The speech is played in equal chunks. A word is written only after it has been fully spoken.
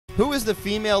Who is the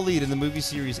female lead in the movie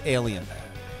series Alien?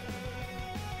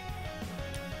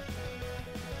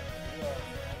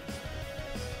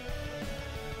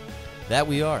 That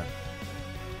we are.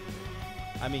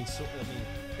 I mean, is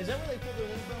that where they pulled their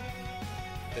name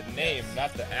from? The name,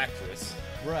 not the actress.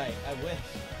 Right, I wish.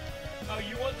 Oh,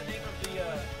 you want the name of the,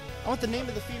 I want the name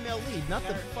of the female lead, not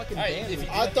the fucking band. If you,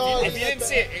 I thought if you didn't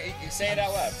see it, say it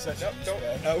out loud. Nope, don't.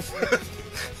 No.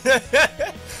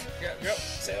 Go,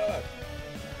 say it out loud.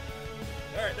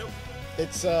 All right, nope.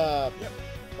 It's Yep.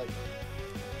 like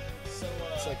So,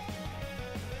 it's like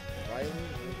Riley.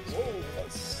 Whoa,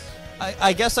 that's...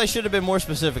 I guess I should have been more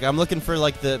specific. I'm looking for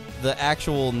like the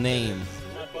actual name.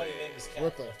 my buddy named his cat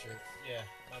Brooklyn. after. Yeah,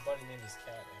 my buddy named his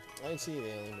cat after. I didn't see the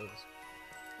alien movies.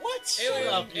 What?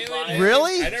 Alien.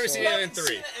 Really? I never seen Alien 3.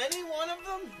 Seen any one of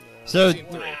them? So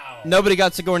Wow. nobody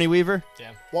got Sigourney Weaver?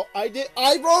 Damn. Well, I did.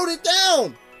 I wrote it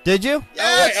down. Did you?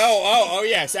 Yes. Oh,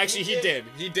 yes. Actually, he did.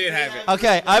 He did have it.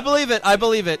 Okay, I believe it. I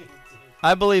believe it.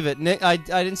 I believe it. Nick, I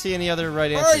didn't see any other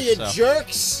right answers. Are you so.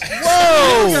 jerks?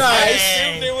 Whoa! I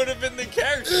assumed it would have been the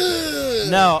character.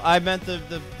 No, I meant the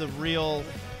real.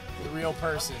 The real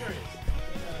person.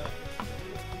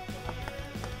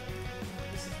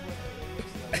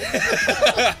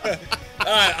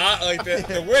 Like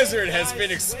the wizard has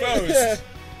been exposed.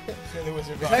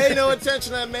 Pay no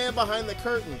attention to that man behind the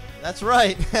curtain. That's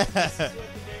right.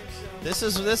 This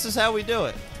is how we do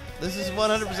it. This is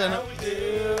 100% how we do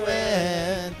it.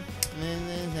 This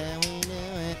is how we do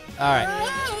it. All right.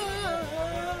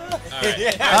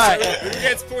 All right. Who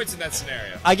gets points in that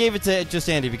scenario? I gave it to just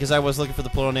Andy because I was looking for the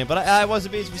plural name, but I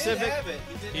wasn't being specific.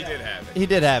 He did have it. He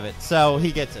did have it, so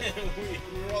he gets it.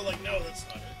 we were all like, no, that's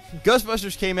not it.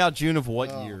 Ghostbusters came out June of what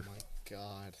Oh year? my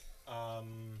god.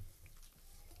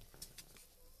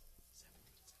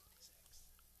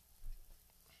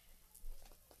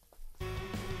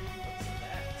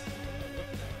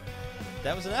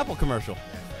 That was an Apple commercial.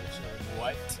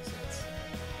 What?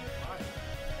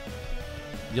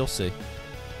 You'll see.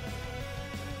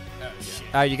 Oh, shit.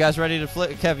 All right, you guys ready to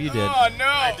flip? Kev, you did. Oh, no!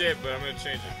 I did, but I'm gonna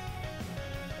change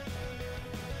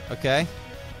it. Okay.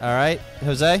 All right,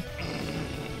 Jose.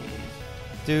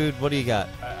 Dude, what do you got?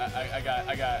 I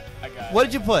got. What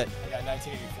did you put? I got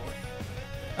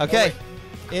 1984. Okay.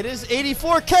 It is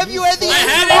 84. Kev, you had the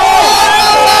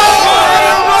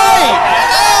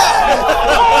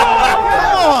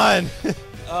Come on.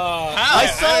 I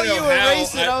saw you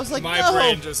erase it. I was like, my no.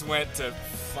 brain just went to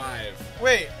 5.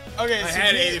 Wait, okay, I so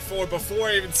had we- 84 before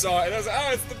I even saw it. And I was like,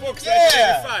 oh, it's the book.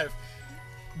 Yeah. 85.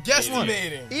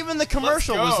 Guesstimating. Even the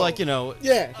commercial was go. like, you know,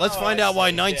 Yeah. let's Oh, find I out why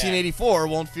see. 1984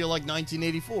 won't feel like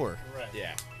 1984. Right.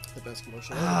 Yeah. The best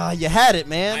commercial. Ah, you had it, I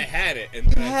man. had it, and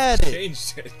then I had it.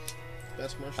 changed it.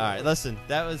 Best commercial. All right, listen.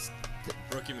 That was.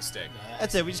 Rookie mistake.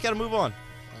 That's it. We just got to move on.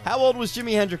 How old was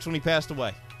Jimi Hendrix when he passed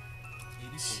away?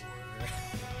 84.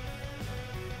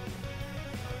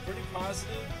 Pretty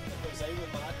positive that Jose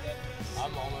would not get this.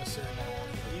 I'm almost certain I won't.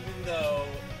 Even though,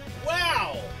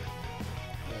 wow!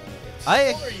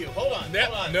 I. How old are you? Hold on,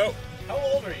 hold on. No. How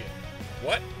old are you?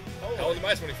 What? How How old am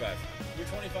I? 25. You're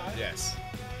 25? Yes.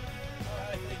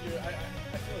 I think you're, I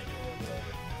feel like you're a little bit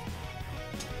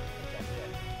older.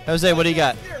 Okay, Jose, what do you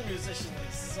got? You're a musician,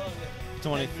 sung,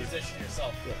 20. and musician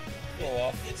yourself. Pull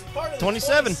off. It's part of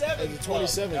 27. the 27. The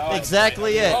 27. Club.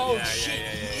 Exactly it. Oh, Yeah, shit, yeah,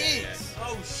 he yeah, yeah, is.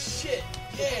 Oh, shit.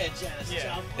 Yeah, Janis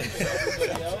Yeah. Joplin and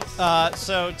everybody else.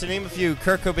 So to name a few: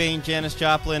 Kurt Cobain, Janis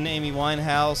Joplin, Amy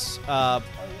Winehouse,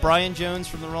 Brian Jones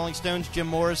from the Rolling Stones, Jim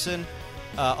Morrison,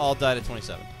 all died at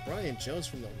 27. Brian Jones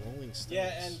from the Rolling Stones.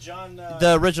 Yeah, and John...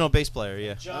 The original bass player,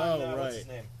 yeah. John, Oh, what's his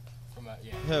right. name? From,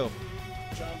 yeah. Who?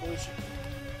 John Belushi.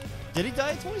 Did he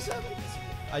die at 27?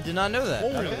 I did not know that.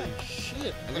 Holy Okay.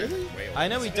 shit! Really? I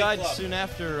know he Big died club. soon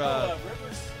after. Rivers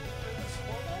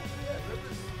Cuomo? Yeah,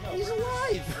 Rivers. No, He's Rivers.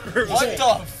 alive. What the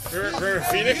f- River What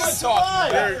Phoenix? are you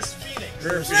talking about? Rivers Phoenix.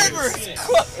 River Rivers Phoenix.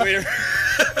 Club. Wait,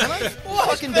 Can I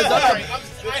fucking Sorry,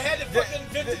 deduct? I had to fucking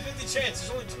 50-50 chance. There's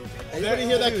only 2 people. Anybody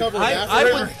hear that cover of I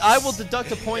Africa? will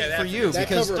deduct a point Yeah, for that- you That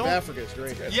because cover of don't. Africa is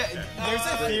great. Yeah, there's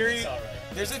a theory. It's all right.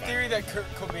 There's a theory that Kurt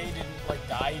Cobain didn't like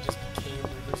die; he just became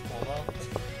Rivers Cuomo.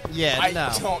 Yeah, I no.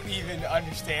 don't even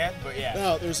understand, but yeah,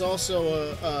 Now, there's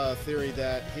also a theory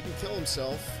that he didn't kill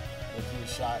himself. like he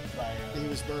was shot by. He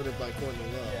was murdered by Courtney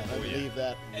Love. Yeah. I Oh, yeah. believe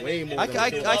that And way then- more than he killed I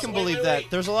himself. can Wait, believe wait, that.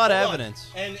 wait. There's a lot of Hold on. evidence.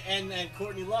 And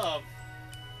Courtney Love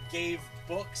gave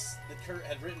books that Kurt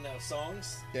had written of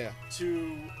songs Yeah.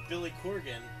 to Billy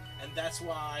Corgan, and that's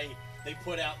why they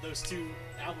put out those 2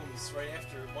 albums right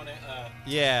after one.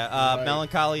 Yeah, Right.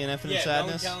 Melancholy and Infinite Yeah,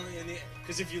 Sadness.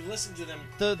 because if you listen to them,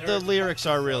 The they're lyrics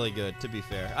are really good. To be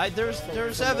fair,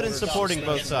 there's evidence supporting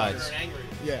both sides. Angry.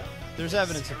 Yeah. There's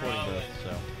evidence supporting both.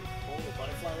 So, Oh, the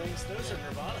butterfly wings. Those are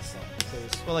Nirvana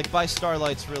songs. well, like By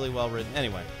Starlight's really well written.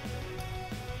 Anyway,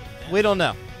 we don't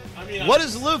know. I mean, What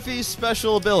is Luffy's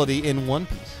special ability in One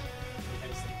Piece?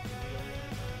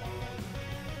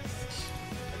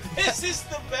 This is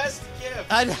the best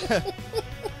gift.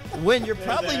 When you're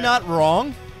probably not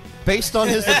wrong, based on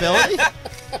his ability.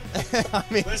 I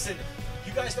mean, Listen,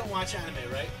 you guys don't watch anime,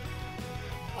 right?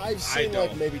 I've seen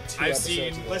like maybe 2 I've episodes.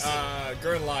 seen of this.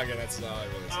 Gurren Lagann. That's all I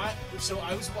really seen. So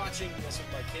I was watching this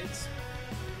with my kids,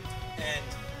 and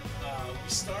we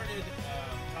started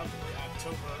probably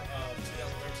October of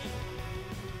 2013.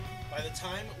 By the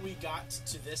time we got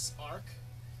to this arc,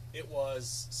 it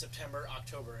was September,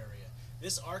 October area.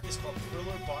 This arc is called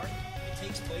Thriller Bark. It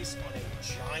takes place on a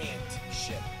giant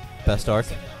ship. Best arc.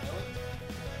 It's like an island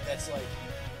that's like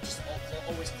just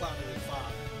always clouded in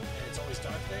fog, and it's always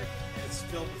dark there, and it's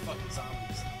filled with fucking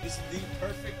zombies. This is the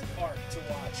perfect arc to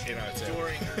watch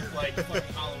during like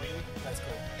fucking Halloween. That's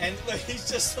cool. And like, he's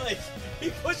just like,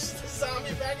 he pushes the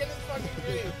zombie back in his fucking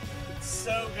grave. It's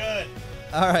so good.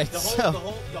 all right. The So,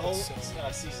 whole season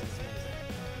is amazing.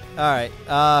 all right,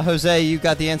 Jose, you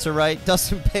got the answer right.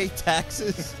 Doesn't pay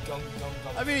taxes.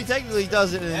 I mean, he technically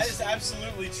does it. In That is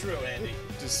absolutely true, Andy.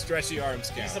 Just stretchy arms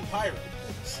He's count. a pirate.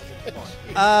 Come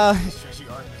on. Stretchy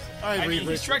arms. I mean,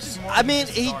 he stretches more. I than mean,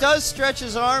 just he his arms. does stretch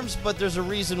his arms, but there's a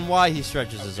reason why he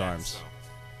stretches his arms.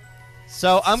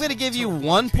 So I'm going to give you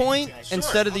 1 point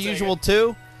instead of the I'll take usual it.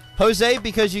 2. Jose,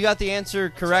 because you got the answer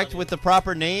correct with the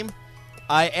proper name,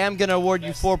 I am going to award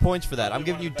you 4 points for that. I'm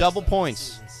giving you double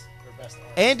points.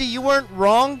 Andy, you weren't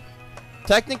wrong,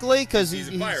 technically, because He's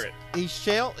a pirate. He's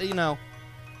shale, you know.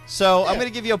 So I'm going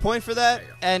to give you a point for that. There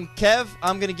you And Kev,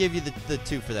 I'm going to give you the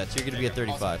 2 for that. So you're going to be at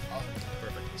 35.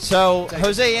 Perfect. So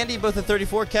Jose, Andy, both at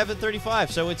 34, Kev at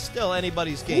 35. So it's still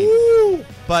anybody's game. Woo!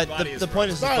 But Body the is point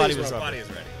ready. is his body was Body rubber. is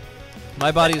ready.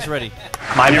 My body is ready.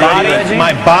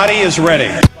 My body is ready.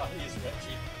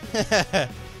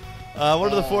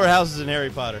 What are the 4 houses in Harry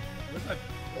Potter? I know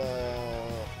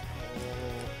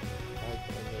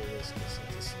this 'cause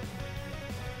I just-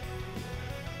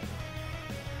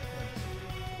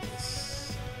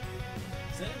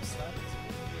 Is that him slapping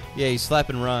somebody? Yeah, he's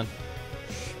slapping Ron.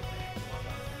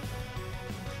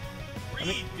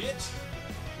 Read, bitch.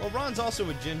 Well, Ron's also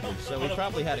a ginger, so he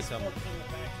probably had it coming.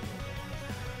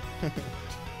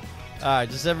 All right,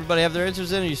 does everybody have their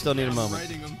answers in, or you still need a moment?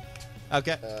 Writing them.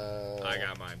 Okay. I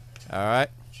got mine. All right.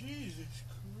 Jesus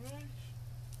Christ.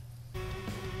 Did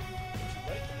you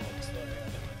write the books,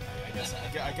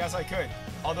 though? I guess I could.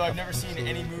 Although I've never seen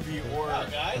any movie or. Wow,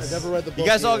 guys. I never read the book. You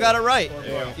guys all either. got it right.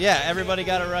 Yeah. Yeah, everybody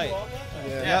got it right. You all got that?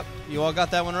 Yeah. Yep, you all got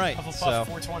that one right. Hufflepuff So,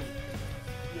 420.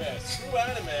 Yeah, screw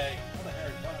anime. I'm a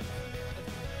Harry Potter.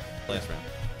 last round.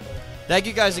 Thank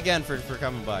you guys again for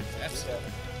coming by. Absolutely.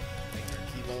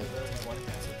 Keep on going. Take one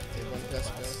pass,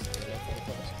 guys.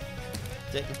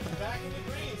 Take one pass. Back in the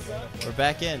green, son. We're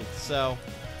back in. So,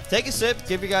 take a sip.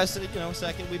 Give you guys, a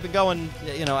second. We've been going,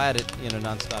 at it,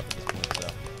 nonstop at this point.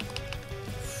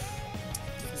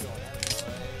 So,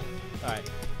 all right.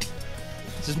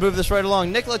 Let's just move this right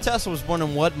along. Nikola Tesla was born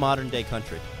in what modern-day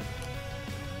country?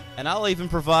 And I'll even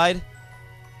provide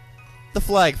the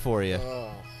flag for you.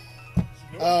 Oh.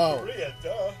 Korea,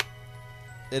 duh.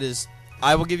 It is.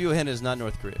 I will give you a hint. It is not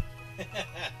North Korea.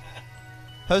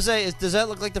 Jose, does that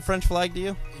look like the French flag to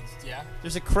you? Yeah.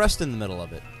 There's a crest in the middle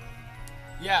of it,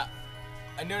 Yeah.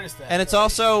 I noticed that. and it's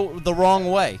also the wrong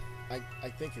way. I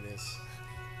think it is.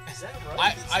 Is that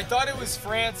right? I thought it was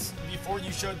France before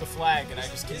you showed the flag, and I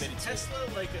just committed Isn't to it.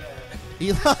 Tesla like a...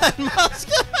 Elon Musk.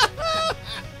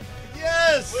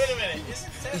 Yes. Wait a minute.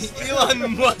 Isn't Tesla...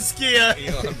 Elon Muskia.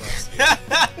 Elon Musk.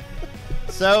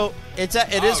 So it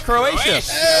is Croatia.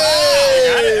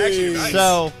 Actually, nice.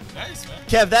 So Nice, man.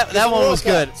 Kev, that a one World was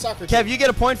Cup good. soccer Kev, team. you get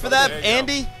a point for that. there you go.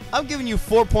 Andy, I'm giving you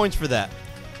 4 points for that.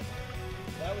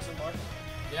 That was remarkable.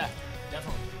 Yeah,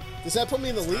 definitely. Does that put me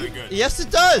in the Very lead? good. Yes, it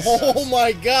does. Oh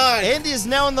my God! Andy is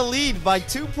now in the lead by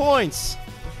 2 points.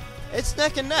 It's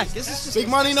neck and neck. This is just Big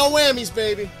money, no whammies,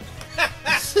 baby.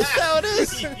 this is how it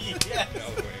is. Yeah. No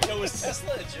way. Yo, was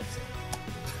Tesla a gypsy?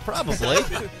 Probably.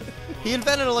 He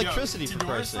invented electricity, Yo, for Tinor's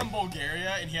Christ's sake. from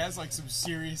Bulgaria, and he has like some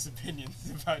serious opinions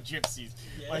about gypsies.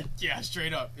 Yeah. Like, yeah,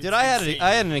 straight up. It's Dude, I had insane.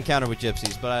 an encounter with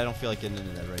gypsies, but I don't feel like getting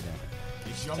into that right now.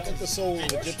 They jumped Take the soul of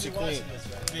the Where should gypsy we queen. watch this,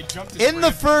 right? They jumped his In the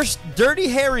ramp. first Dirty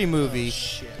Harry movie,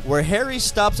 Shit. where Harry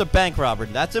stops a bank robber,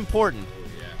 that's important.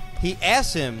 Yeah. He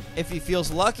asks him if he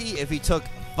feels lucky if he took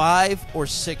 5 or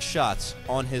 6 shots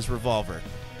on his revolver.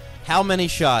 How many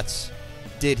shots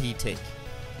did he take?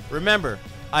 Remember,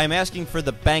 I'm asking for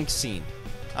the bank scene.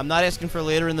 I'm not asking for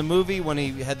later in the movie when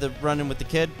he had the run-in with the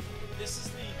kid. This is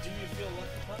the Do You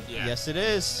Yeah. Yes, it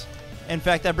is. In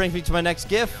fact, that brings me to my next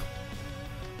GIF.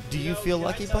 Do you feel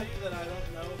lucky, Can I bud? tell you that I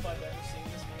don't know if I've ever seen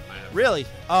this movie? Really?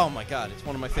 Oh my God, it's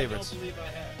one of my favorites. I don't believe I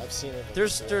have. I've seen it.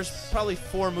 There's probably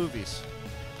 4 movies.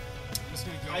 I'm just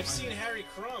gonna go. I've seen Harry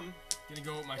Crumb. Gonna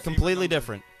go with my Completely favorite number.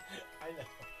 different. I know.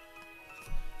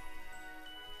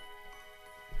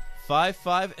 5,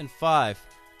 5, and 5.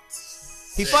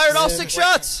 He fired all 6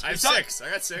 shots. I have 6.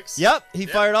 I got 6. Yep, he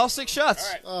fired all 6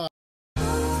 shots. All right.